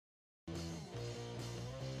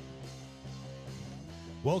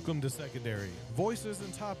Welcome to Secondary, voices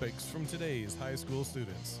and topics from today's high school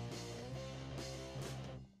students.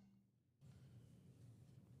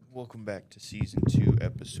 Welcome back to Season 2,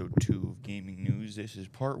 Episode 2 of Gaming News. This is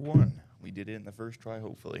Part 1. We did it in the first try,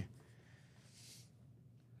 hopefully.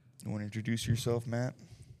 You want to introduce yourself, Matt?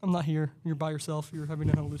 I'm not here. You're by yourself. You're having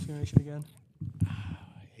an hallucination again.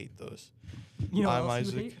 I hate those. You know what I'm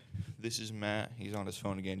else you Isaac. hate? This is Matt. He's on his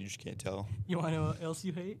phone again. You just can't tell. You want to know what else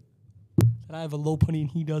you hate? That I have a low putty and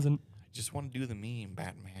he doesn't. I just want to do the meme,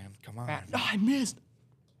 Batman. Come on. Oh, I missed.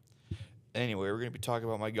 Anyway, we're going to be talking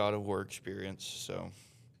about my God of War experience, so...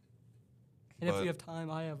 And if we have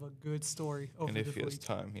time, I have a good story over And if this he has week.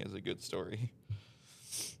 time, he has a good story.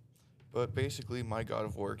 But basically, my God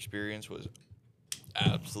of War experience was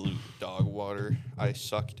absolute dog water. I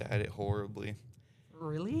sucked at it horribly.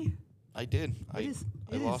 Really? I did. I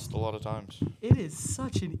lost a lot of times. It is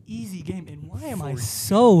such an easy game, and why am I For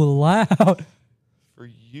so loud? For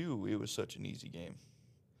you, it was such an easy game.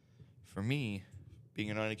 For me,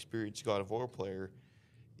 being an unexperienced God of War player,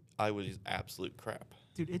 I was absolute crap.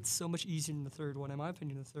 Dude, it's so much easier than the third one. In my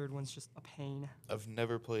opinion, the third one's just a pain. I've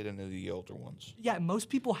never played any of the older ones. Yeah, most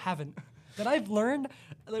people haven't. That I've learned,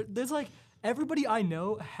 there's like, everybody I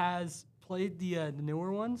know has played the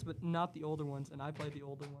newer ones, but not the older ones, and I played the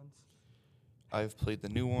older ones. I've played the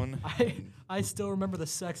new one. I still remember the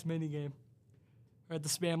sex minigame. I had to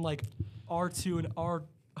spam like R2 and R.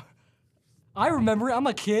 I remember it. I'm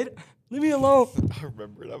a kid. Leave me alone. I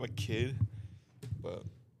remember it. I'm a kid, but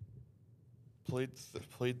played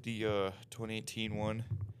the 2018 one.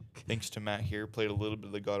 Thanks to Matt here. Played a little bit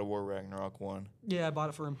of the God of War Ragnarok one. Yeah, I bought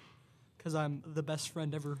it for him because I'm the best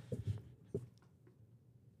friend ever.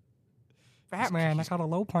 Batman, I got a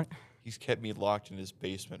low point. He's kept me locked in his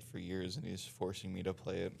basement for years, and he's forcing me to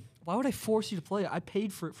play it. Why would I force you to play it? I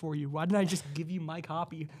paid for it for you. Why didn't I just give you my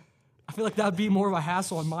copy? I feel like that would be more of a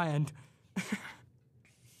hassle on my end.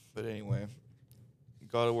 But anyway,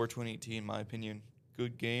 God of War 2018, in my opinion,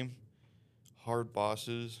 good game. Hard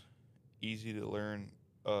bosses, easy to learn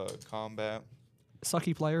combat.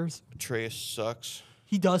 Sucky players. Atreus sucks.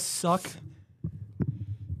 He does suck.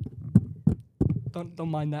 Don't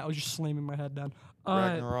mind that. I was just slamming my head down.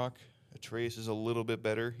 Ragnarok, Atreus is a little bit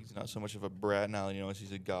better. He's not so much of a brat now. He knows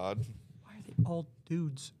he's a god. Why are they all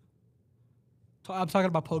dudes? I'm talking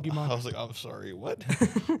about Pokemon. I was like, I'm sorry, what?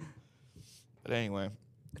 But anyway,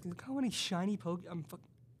 Look how many shiny Look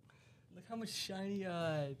how much shiny.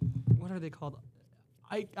 What are they called?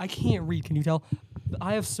 I can't read. Can you tell?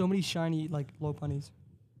 I have so many shiny like low punnies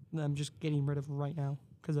that I'm just getting rid of right now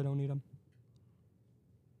because I don't need them.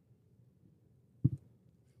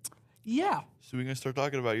 Yeah. so we're gonna start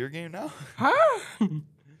talking about your game now. Huh?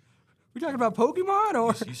 We talking about Pokemon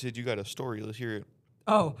or? You said you got a story. Let's hear it.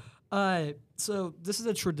 Oh, so this is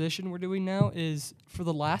a tradition we're doing now. Is for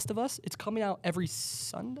The Last of Us. It's coming out every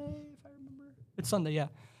Sunday, if I remember. It's Sunday, yeah.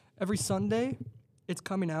 Every Sunday, it's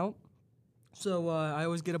coming out. So I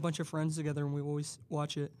always get a bunch of friends together and we always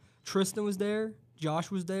watch it. Tristan was there.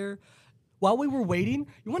 Josh was there. While we were waiting,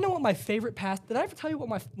 you want to know what my favorite Did I ever tell you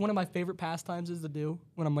what one of my favorite pastimes is to do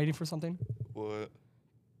when I'm waiting for something? What?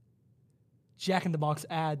 Jack in the Box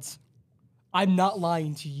ads. I'm not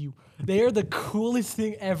lying to you. They are the coolest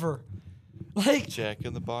thing ever. Like Jack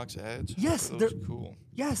in the Box ads? Yes, those are cool.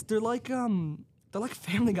 Yes, they're like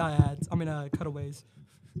Family Guy ads. I mean, cutaways.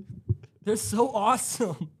 They're so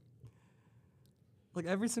awesome. Like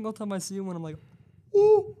every single time I see one, I'm like,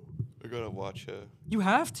 ooh. I gotta watch You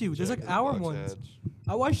have to. There's Jack like in the hour Box ones. ads.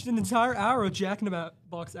 I watched an entire hour of Jack in the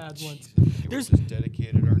Box ads once. Jesus, you There's- were just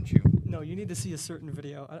dedicated, aren't you? No, you need to see a certain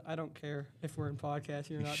video. I don't care if we're in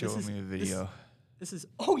podcasting or not. Showing me a video. This is.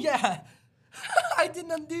 Oh yeah, I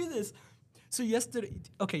didn't undo this. So yesterday.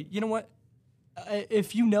 Okay, you know what?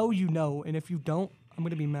 If you know, you know, and if you don't, I'm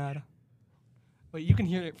gonna be mad. Wait, you can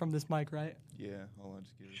hear it from this mic, right? Yeah, hold on,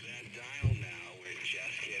 just give it. That dial now, we're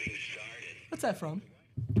just getting started. What's that from?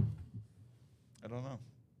 I don't know.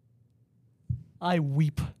 I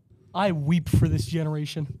weep. I weep for this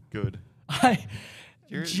generation. Good.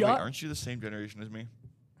 Jo- Aren't you the same generation as me?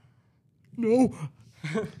 No.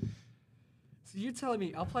 So you're telling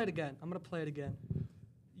me, I'll play it again. I'm going to play it again.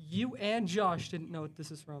 You and Josh didn't know what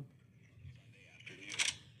this is from.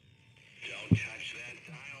 Don't touch that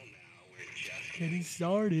dial now, we're just Getting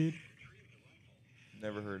started.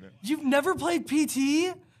 Never heard it. You've never played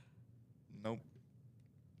PT? Nope.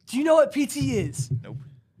 Do you know what PT is? Nope.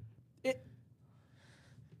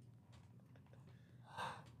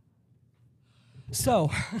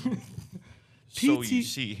 So, So you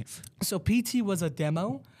see. So PT was a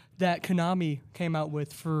demo that Konami came out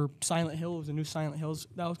with for Silent Hill. It was a new Silent Hills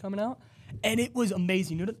that was coming out. And it was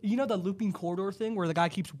amazing. You know the looping corridor thing where the guy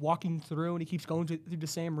keeps walking through and he keeps going through the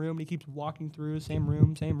same room and he keeps walking through same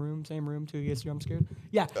room till he gets jump scared?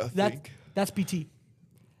 Yeah, that's PT.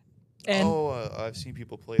 And I've seen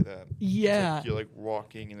people play that. Yeah. It's like you're like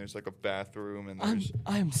walking and there's like a bathroom and I'm there's.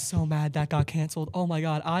 I'm so mad that got canceled. Oh my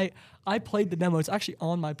god. I played the demo. It's actually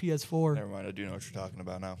on my PS4. Never mind, I do know what you're talking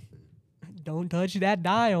about now. Don't touch that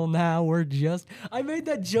dial now. I made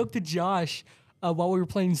that joke to Josh while we were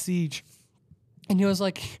playing Siege. And he was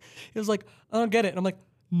like, I don't get it. And I'm like,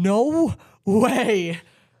 no way.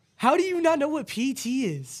 How do you not know what PT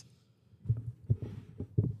is?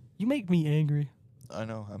 You make me angry. I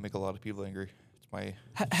know, I make a lot of people angry. It's my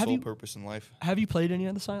have sole you- purpose in life. Have you played any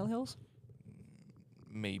of the Silent Hills?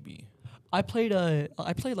 Maybe. I played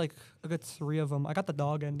like a good 3 of them. I got the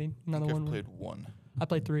dog ending. I Another think one. I've played one. I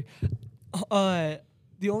played 3.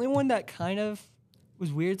 The only one that kind of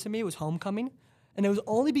was weird to me was Homecoming, and it was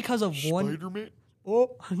only because of one. Spider-Man?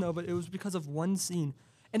 Oh no, but it was because of one scene,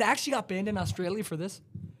 and it actually got banned in Australia for this.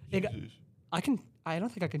 Jesus. I don't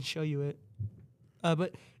think I can show you it,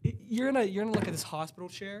 but you're in like this hospital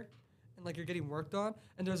chair, and like you're getting worked on,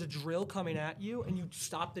 and there's a drill coming at you, and you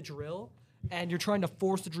stop the drill, and you're trying to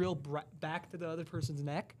force the drill back to the other person's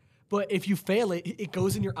neck, but if you fail it, it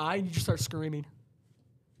goes in your eye, and you just start screaming.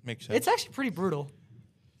 Makes sense. It's actually pretty brutal.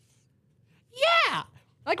 Yeah,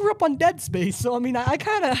 I grew up on Dead Space, so I mean, I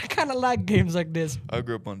kind of like games like this. I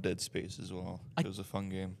grew up on Dead Space as well. It was a fun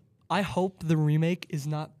game. I hope the remake is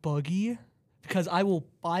not buggy, because I will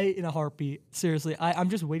buy it in a heartbeat. Seriously, I'm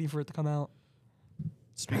just waiting for it to come out.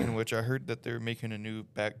 Speaking of which, I heard that they're making a new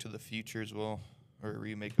Back to the Future as well, or a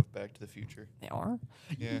remake of Back to the Future. They are.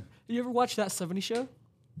 Yeah. You ever watch that 70s show?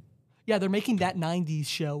 Yeah, they're making that 90s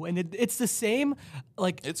show, and it's the same,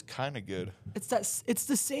 like It's kind of good. it's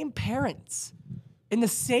the same parents in the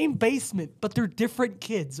same basement, but they're different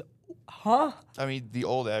kids. Huh? I mean, the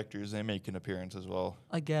old actors, they make an appearance as well.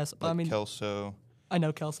 I guess. Like I mean, Kelso. I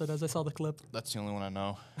know Kelso does. I saw the clip. That's the only one I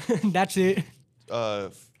know. That's it.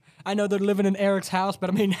 I know they're living in Eric's house, but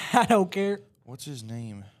I mean, I don't care. What's his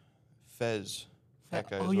name? Fez. That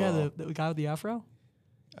guy. Oh as yeah, well. the guy with the afro.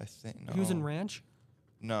 I think no. He was in Ranch.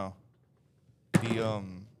 No. The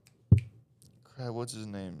crap. What's his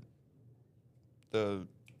name?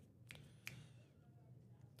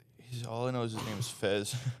 All I know is his name is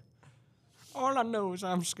Fez. All I know is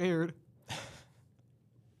I'm scared.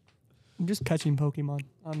 I'm just catching Pokemon.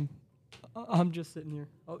 I'm just sitting here.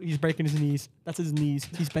 Oh, he's breaking his knees. That's his knees.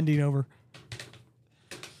 He's bending over.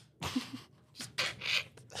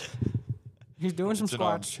 He's doing some It's an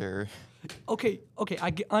squats. armchair. Okay.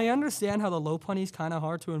 I understand how the low punny is kind of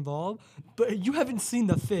hard to involve, but you haven't seen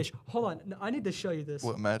the fish. Hold on. No, I need to show you this.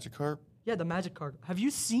 What, Magikarp? Yeah, the Magikarp. Have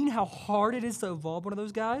you seen how hard it is to evolve one of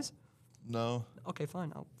those guys? No. Okay,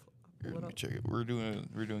 fine. I'll Here, pull it let me up. check it. We're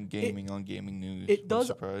doing gaming on gaming news. It What a does.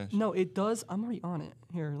 surprise. No, it does. I'm already on it.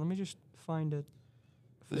 Here, let me just find it.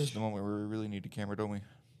 This is Fish. the moment where we really need a camera, don't we?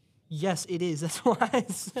 Yes, it is. That's why I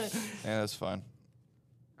said. Yeah, that's fine.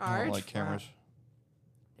 I don't like cameras.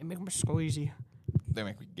 They make me squeezy. They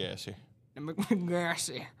make me gassy. They make me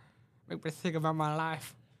gassy. Make me think about my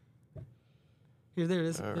life. Here, there it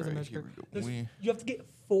is. All There's a right, magic here card. we go. You have to get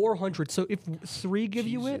 400. So if 3 give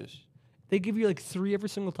you it, Jesus. they give you like 3 every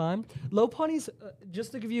single time. Low punnies,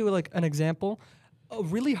 just to give you like an example, a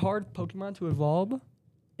really hard Pokemon to evolve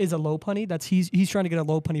is a low punny. He's trying to get a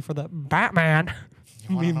low punny for the Batman.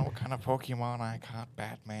 You want to know what kind of Pokemon I caught,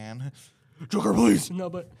 Batman? Joker, please. No,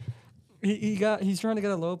 but he's trying to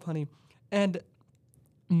get a low punny, and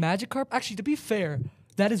Magikarp. Actually, to be fair,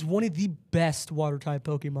 that is one of the best water type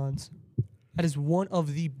Pokemons. That is one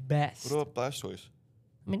of the best. What about Blastoise?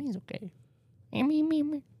 I mean, he's okay.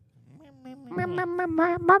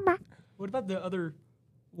 What about the other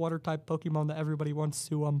water type Pokemon that everybody wants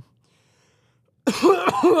to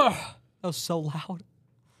That was so loud.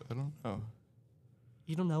 I don't know.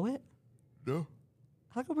 You don't know it? No.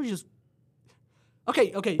 How come we just?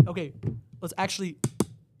 Okay. Let's actually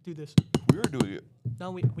do this. We are doing it.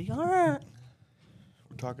 No, we aren't.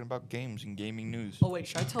 We're talking about games and gaming news. Oh wait,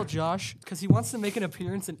 should I tell Josh? Because he wants to make an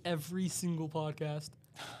appearance in every single podcast.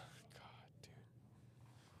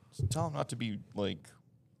 So tell him not to be like.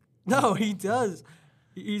 No, he does.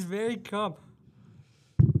 He's very calm.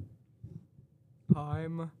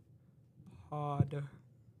 I'm pod.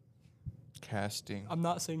 Casting. I'm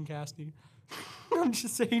not saying casting. I'm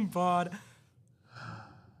just saying pod.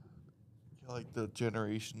 You're like the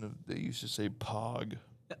generation of they used to say Pog.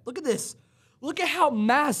 Look at this. Look at how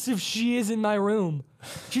massive she is in my room.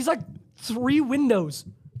 She's like 3 windows.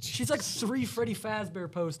 She's like 3 Freddy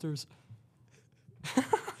Fazbear posters.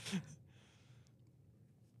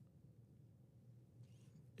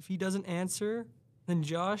 If he doesn't answer, then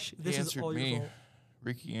Josh, this is all your fault.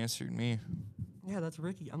 Ricky answered me. Yeah, that's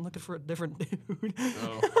Ricky. I'm looking for a different dude.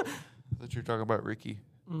 Oh. I thought you were talking about Ricky.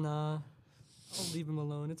 Nah. I'll leave him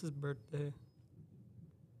alone. It's his birthday.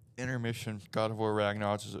 Intermission. God of War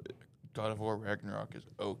Ragnarok is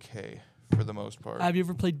okay for the most part. Have you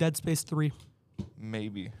ever played Dead Space 3?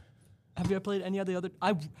 Maybe. Have you ever played any of the other?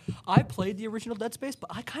 I played the original Dead Space, but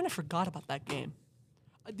I kind of forgot about that game.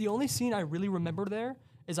 The only scene I really remember there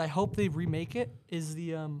is I hope they remake it. Is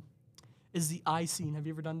the eye scene? Have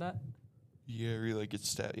you ever done that? Yeah, really like it's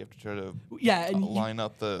stat. You have to try to Yeah, and line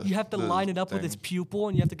up the. you have to the line it up with his thing. pupil,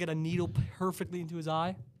 and you have to get a needle perfectly into his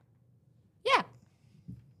eye. Yeah.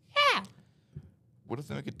 Yeah. What if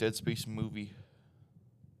they make a Dead Space movie?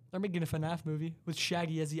 They're making a FNAF movie with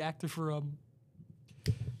Shaggy as the actor for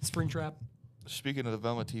Springtrap. Speaking of the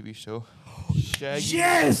Velma TV show, Shaggy,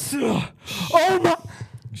 Yes! Oh my!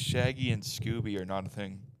 Shaggy and Scooby are not a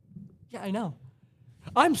thing. Yeah, I know.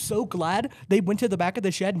 I'm so glad they went to the back of the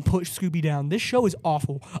shed and pushed Scooby down. This show is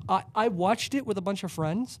awful. I watched it with a bunch of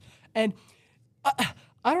friends, and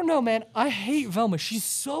I don't know, man. I hate Velma. She's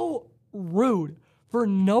so rude for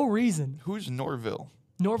no reason. Who's Norville?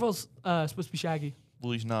 Norville's supposed to be Shaggy.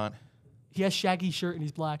 Well, he's not. He has Shaggy shirt and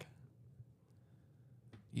he's black.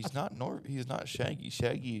 He's not He's not Shaggy.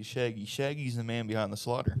 Shaggy is Shaggy. Shaggy's the man behind the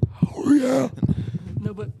slaughter. Oh yeah.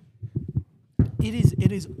 No, but it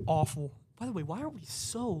is awful. By the way, why are we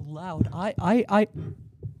so loud? I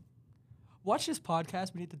watch this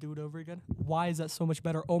podcast. We need to do it over again. Why is that so much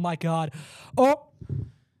better? Oh my god. Oh.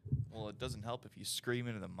 Well, it doesn't help if you scream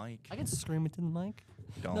into the mic. I can scream into the mic.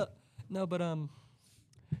 Don't. No, but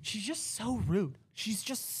she's just so rude. She's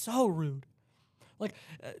just so rude. Like,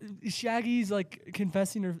 Shaggy's like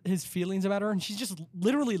confessing his feelings about her, and she's just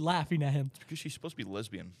literally laughing at him. It's because she's supposed to be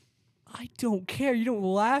lesbian. I don't care. You don't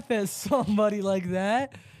laugh at somebody like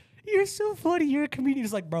that. You're so funny. You're a comedian.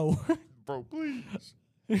 It's like, bro. Bro, please.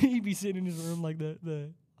 He'd be sitting in his room like that.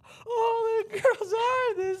 All the girls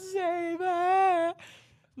are the same.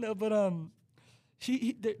 No, but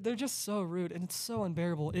they're just so rude, and it's so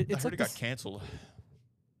unbearable. It's I heard like it got this- canceled.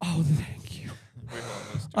 Oh, thank you. Wait, hold on,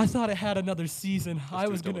 let's do I it. thought it had another season. Let's I do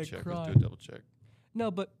a was double gonna check. cry. Let's do a double check. No,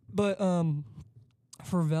 but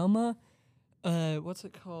for Velma, what's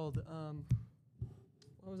it called?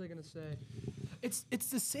 What was I gonna say? It's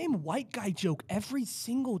the same white guy joke every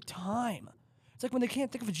single time. It's like when they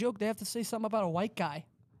can't think of a joke, they have to say something about a white guy.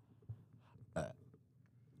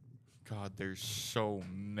 God, there's so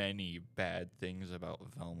many bad things about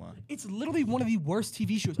Velma. It's literally one of the worst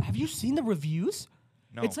TV shows. Have you seen the reviews?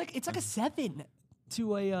 No. It's like a 7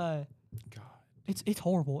 to a. God. It's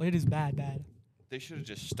horrible. It is bad. They should have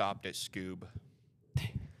just stopped at Scoob.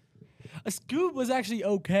 A Scoob was actually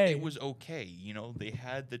okay. It was okay. You know, they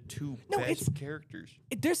had the two No, it's- best characters.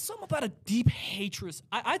 There's something about a deep hatred.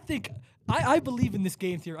 I think I believe in this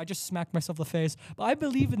game theory. I just smacked myself in the face, but I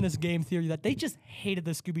believe in this game theory that they just hated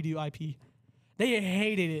the Scooby-Doo IP. They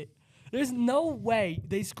hated it. There's no way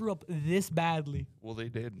they screw up this badly. Well, they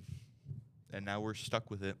did. And now we're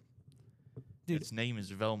stuck with it. Dude. Its name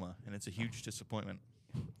is Velma, and it's a huge disappointment.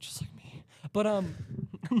 Just like me. But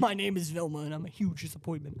my name is Velma, and I'm a huge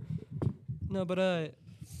disappointment. No, but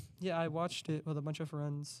yeah, I watched it with a bunch of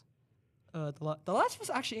friends. The Last of Us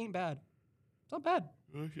actually ain't bad. It's not bad.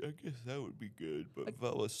 I guess that would be good, but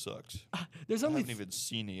Velma sucks. There's I only haven't even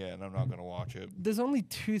seen it yet, and I'm not going to watch it. there's only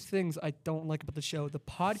 2 things I don't like about the show: the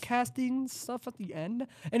podcasting stuff at the end,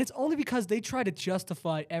 and it's only because they try to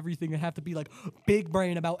justify everything and have to be like big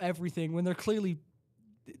brain about everything when they're clearly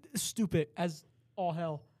stupid as all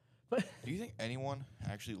hell. But Do you think anyone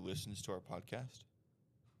actually listens to our podcast?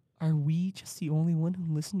 are we just the only one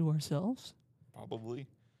who listen to ourselves? Probably.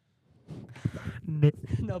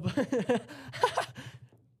 No, but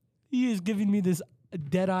he is giving me this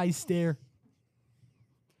dead eye stare.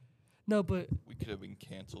 No, but We could have been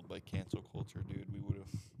canceled by cancel culture, dude. We would have.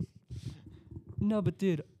 no, but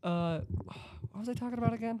dude, what was I talking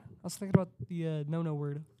about again? I was thinking about the no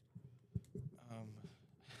word.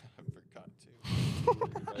 I forgot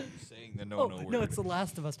to. I'm saying the no word. No, it's The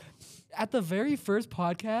Last of Us. At the very first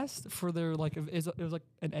podcast for their like, it was like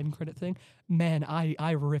an end credit thing. Man,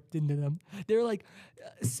 I ripped into them. They're like,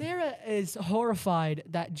 Sarah is horrified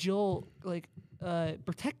that Joel like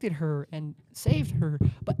protected her and saved her,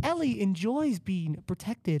 but Ellie enjoys being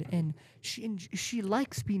protected and she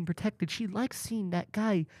likes being protected. She likes seeing that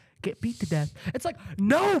guy get beat to death. It's like,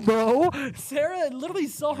 no, bro. Sarah literally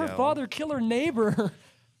saw her No. father kill her neighbor.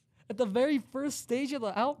 At the very first stage of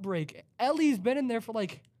the outbreak, Ellie's been in there for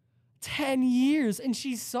like 10 years and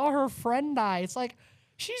she saw her friend die. It's like,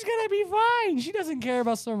 she's going to be fine. She doesn't care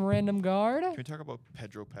about some random guard. Can we talk about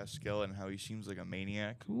Pedro Pascal and how he seems like a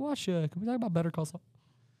maniac? Can we talk about Better Call Saul?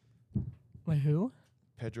 Wait, who?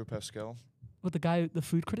 Pedro Pascal? With the guy, the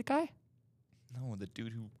food critic guy? No, the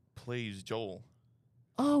dude who plays Joel.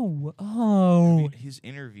 Oh. I mean, his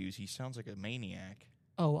interviews, he sounds like a maniac.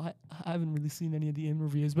 Oh, I haven't really seen any of the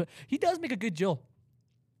interviews, but he does make a good Joel.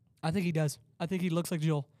 I think he does. I think he looks like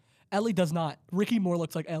Joel. Ellie does not. Ricky Moore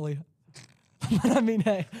looks like Ellie. But I mean,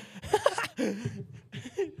 hey. Could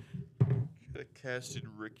have casted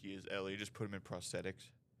Ricky as Ellie, just put him in prosthetics.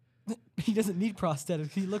 He doesn't need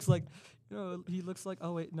prosthetics. He looks like,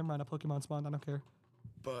 oh wait, never mind. A Pokemon spawned. I don't care.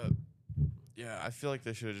 But yeah, I feel like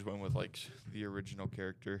they should have just went with like the original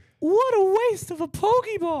character. What a waste of a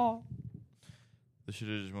Pokeball. They should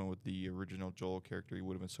have just went with the original Joel character. He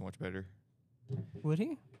would have been so much better. Would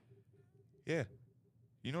he? Yeah.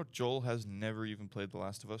 You know, Joel has never even played The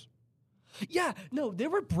Last of Us. Yeah, no, they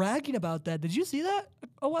were bragging about that. Did you see that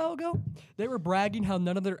a while ago? They were bragging how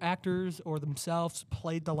none of their actors or themselves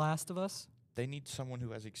played The Last of Us. They need someone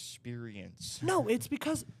who has experience. No, it's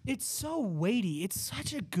because it's so weighty. It's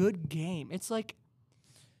such a good game. It's like,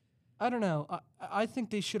 I don't know. I think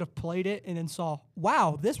they should have played it and then saw,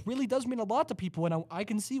 wow, this really does mean a lot to people, and I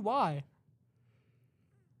can see why.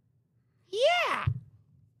 Yeah!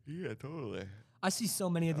 Yeah, totally. I see so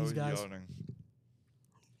many of I these was guys. yawning.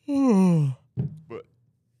 But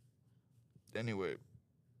anyway,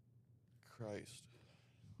 Christ.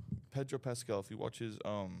 Pedro Pascal, if you watch his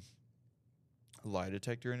lie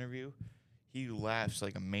detector interview, he laughs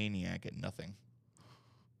like a maniac at nothing.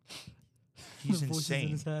 He's The voices in insane.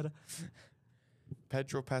 his head.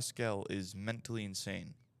 Pedro Pascal is mentally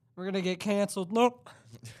insane. We're gonna get canceled. Nope.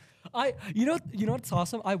 You know what's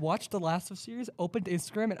awesome? I watched the Last of Us series, opened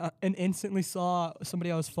Instagram, and instantly saw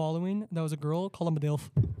somebody I was following that was a girl. Call him a dilf.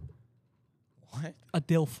 What? A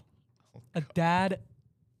dilf. Oh, A dad.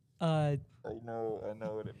 I know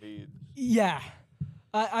what it means. Yeah.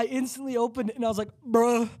 I instantly opened it and I was like,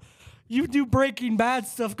 bruh, you do Breaking Bad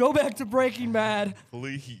stuff. Go back to Breaking Bad.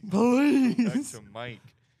 Please. Please. Go back to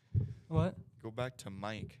Mike. What? Go back to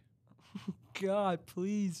Mike. God,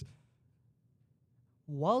 please.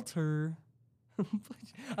 Walter.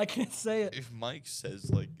 I can't say it. If Mike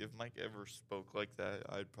ever spoke like that,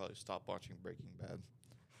 I'd probably stop watching Breaking Bad.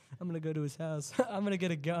 I'm going to go to his house. I'm going to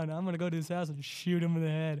get a gun. I'm going to go to his house and shoot him in the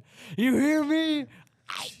head. You hear me?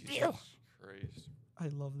 I do. Jesus Christ. I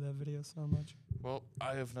love that video so much. Well,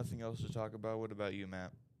 I have nothing else to talk about. What about you,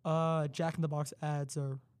 Matt? Jack in the Box ads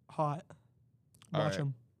are hot. All Watch right.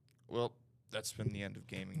 them. Well, that's been the end of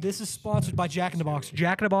gaming. This news. is sponsored by Jack in the Box.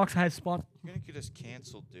 Jack in the Box has sponsor You're gonna get us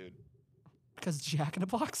canceled, dude. because Jack in the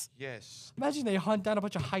Box. Yes. Imagine they hunt down a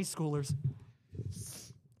bunch of high schoolers.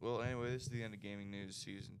 Well, anyway, this is the end of gaming news,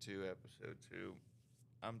 season 2, episode 2.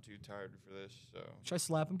 I'm too tired for this, so Should I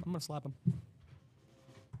slap him? I'm gonna slap him.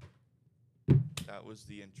 that was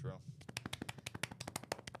the intro.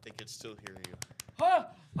 They could still hear you. Huh?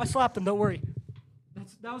 I slapped him. Don't worry.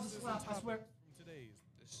 That was a slap. I swear. From today's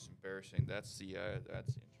This is embarrassing. That's the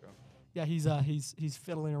intro. Yeah, he's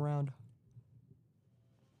fiddling around.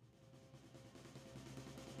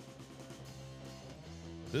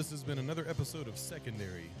 This has been another episode of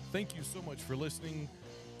Secondary. Thank you so much for listening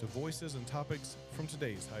to Voices and Topics from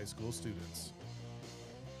today's high school students.